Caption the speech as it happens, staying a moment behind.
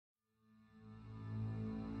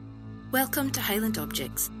Welcome to Highland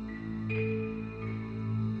Objects,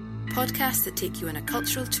 podcasts that take you on a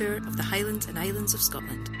cultural tour of the Highlands and Islands of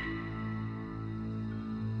Scotland.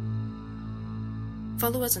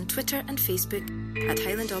 Follow us on Twitter and Facebook at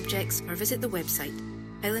Highland Objects or visit the website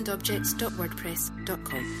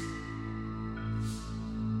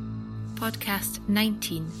highlandobjects.wordpress.com. Podcast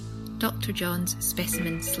 19, Dr. John's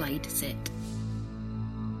Specimen Slide Set.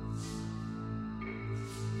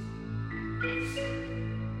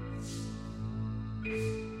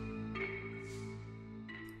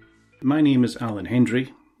 My name is Alan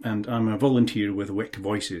Hendry, and I'm a volunteer with Wick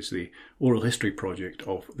Voices, the oral history project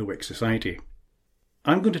of the Wick Society.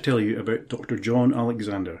 I'm going to tell you about Dr. John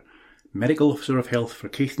Alexander, Medical Officer of Health for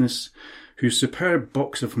Caithness, whose superb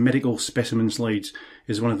box of medical specimen slides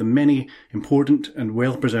is one of the many important and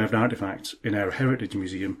well-preserved artefacts in our Heritage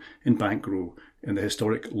Museum in Bank Row in the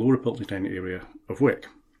historic Lower Piltdown area of Wick.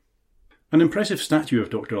 An impressive statue of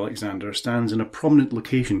Dr. Alexander stands in a prominent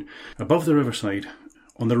location above the riverside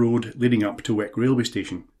on the road leading up to Wick railway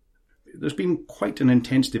station. There's been quite an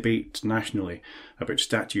intense debate nationally about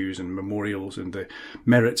statues and memorials and the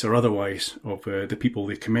merits or otherwise of the people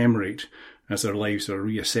they commemorate as their lives are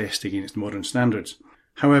reassessed against modern standards.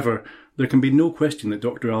 However, there can be no question that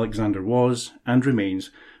Dr. Alexander was, and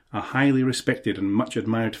remains, a highly respected and much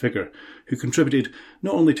admired figure who contributed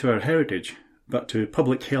not only to our heritage, but to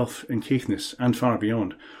public health in Caithness and far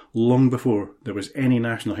beyond, long before there was any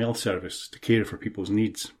National Health Service to care for people's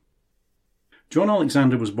needs. John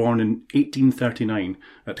Alexander was born in 1839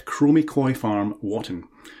 at Cromie Coy Farm, Wotton,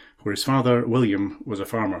 where his father, William, was a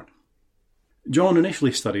farmer. John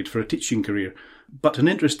initially studied for a teaching career, but an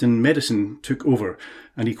interest in medicine took over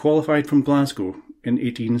and he qualified from Glasgow in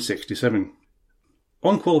 1867.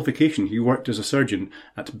 On qualification, he worked as a surgeon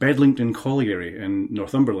at Bedlington Colliery in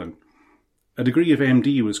Northumberland. A degree of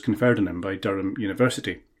MD was conferred on him by Durham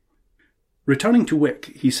University. Returning to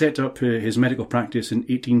Wick, he set up his medical practice in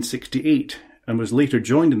 1868 and was later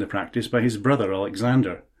joined in the practice by his brother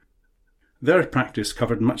Alexander. Their practice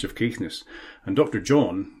covered much of Caithness, and Dr.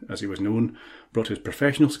 John, as he was known, brought his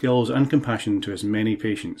professional skills and compassion to his many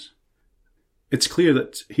patients. It's clear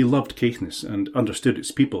that he loved Caithness and understood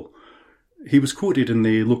its people. He was quoted in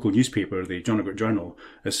the local newspaper, the John Journal,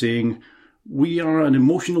 as saying, "We are an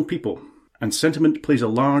emotional people, and sentiment plays a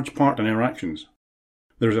large part in our actions.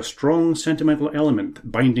 There is a strong sentimental element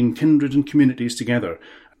binding kindred and communities together,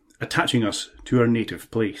 attaching us to our native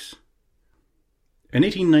place." In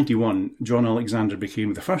 1891, John Alexander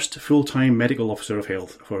became the first full-time medical officer of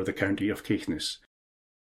health for the county of Caithness.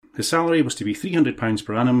 His salary was to be £300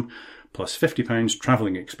 per annum, plus £50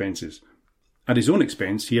 travelling expenses. At his own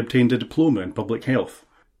expense, he obtained a diploma in public health.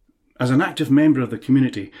 As an active member of the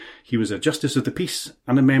community, he was a Justice of the Peace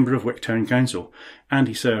and a member of Wick Town Council, and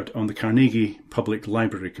he served on the Carnegie Public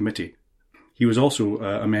Library Committee. He was also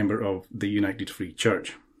a member of the United Free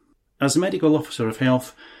Church. As Medical Officer of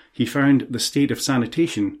Health, he found the state of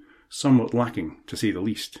sanitation somewhat lacking, to say the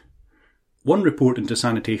least. One report into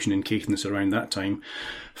sanitation in Caithness around that time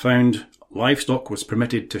found livestock was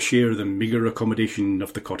permitted to share the meagre accommodation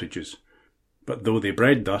of the cottages. But though they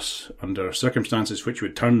bred thus, under circumstances which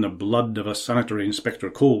would turn the blood of a sanitary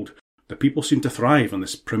inspector cold, the people seemed to thrive on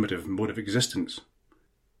this primitive mode of existence.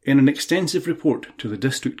 In an extensive report to the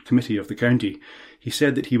District Committee of the county, he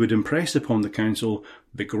said that he would impress upon the council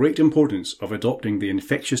the great importance of adopting the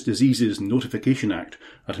Infectious Diseases Notification Act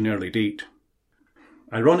at an early date.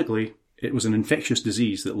 Ironically, it was an infectious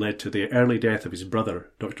disease that led to the early death of his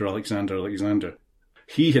brother, Dr. Alexander.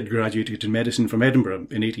 He had graduated in medicine from Edinburgh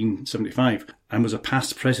in 1875 and was a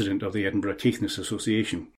past president of the Edinburgh Caithness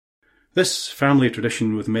Association. This family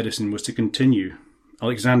tradition with medicine was to continue.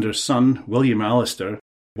 Alexander's son, William Alistair,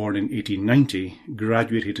 born in 1890,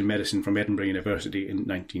 graduated in medicine from Edinburgh University in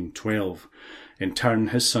 1912. In turn,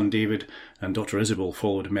 his son David and daughter Isabel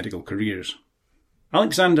followed medical careers.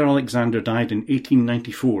 Alexander died in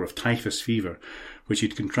 1894 of typhus fever, which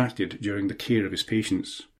he'd contracted during the care of his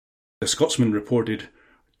patients. The Scotsman reported,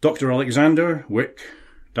 "Dr. Alexander, Wick,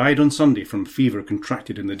 died on Sunday from fever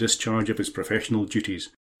contracted in the discharge of his professional duties.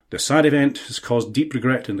 The sad event has caused deep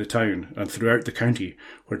regret in the town and throughout the county,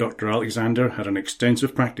 where Dr. Alexander had an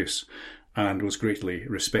extensive practice and was greatly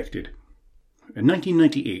respected." In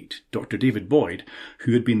 1998, Dr. David Boyd,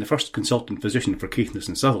 who had been the first consultant physician for Caithness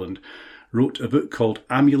and Sutherland, wrote a book called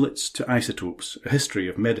Amulets to Isotopes, A History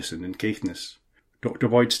of Medicine in Caithness. Dr.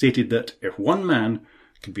 Boyd stated that if one man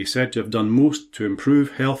could be said to have done most to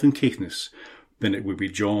improve health in Caithness, then it would be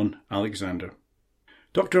John Alexander.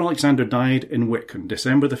 Dr. Alexander died in Wick on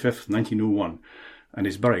December the 5th, 1901, and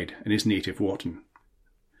is buried in his native Wotton.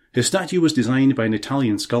 His statue was designed by an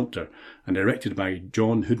Italian sculptor and erected by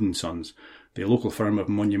John Hood & Sons, the local firm of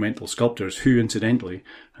monumental sculptors who, incidentally,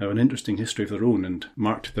 have an interesting history of their own and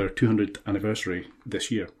marked their 200th anniversary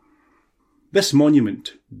this year. This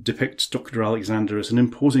monument depicts Dr. Alexander as an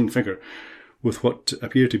imposing figure with what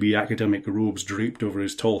appear to be academic robes draped over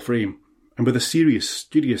his tall frame, and with a serious,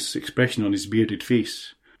 studious expression on his bearded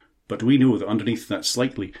face. But we know that underneath that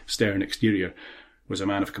slightly stern exterior was a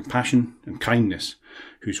man of compassion and kindness,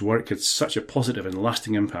 whose work had such a positive and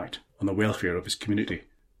lasting impact on the welfare of his community.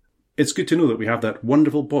 It's good to know that we have that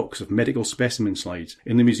wonderful box of medical specimen slides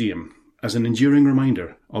in the museum as an enduring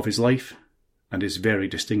reminder of his life and his very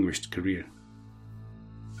distinguished career.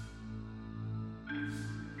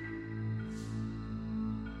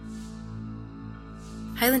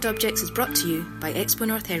 Highland Objects is brought to you by Expo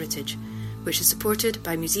North Heritage, which is supported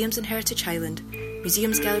by Museums and Heritage Highland,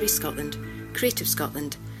 Museums Galleries Scotland, Creative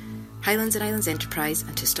Scotland, Highlands and Islands Enterprise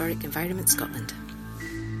and Historic Environment Scotland.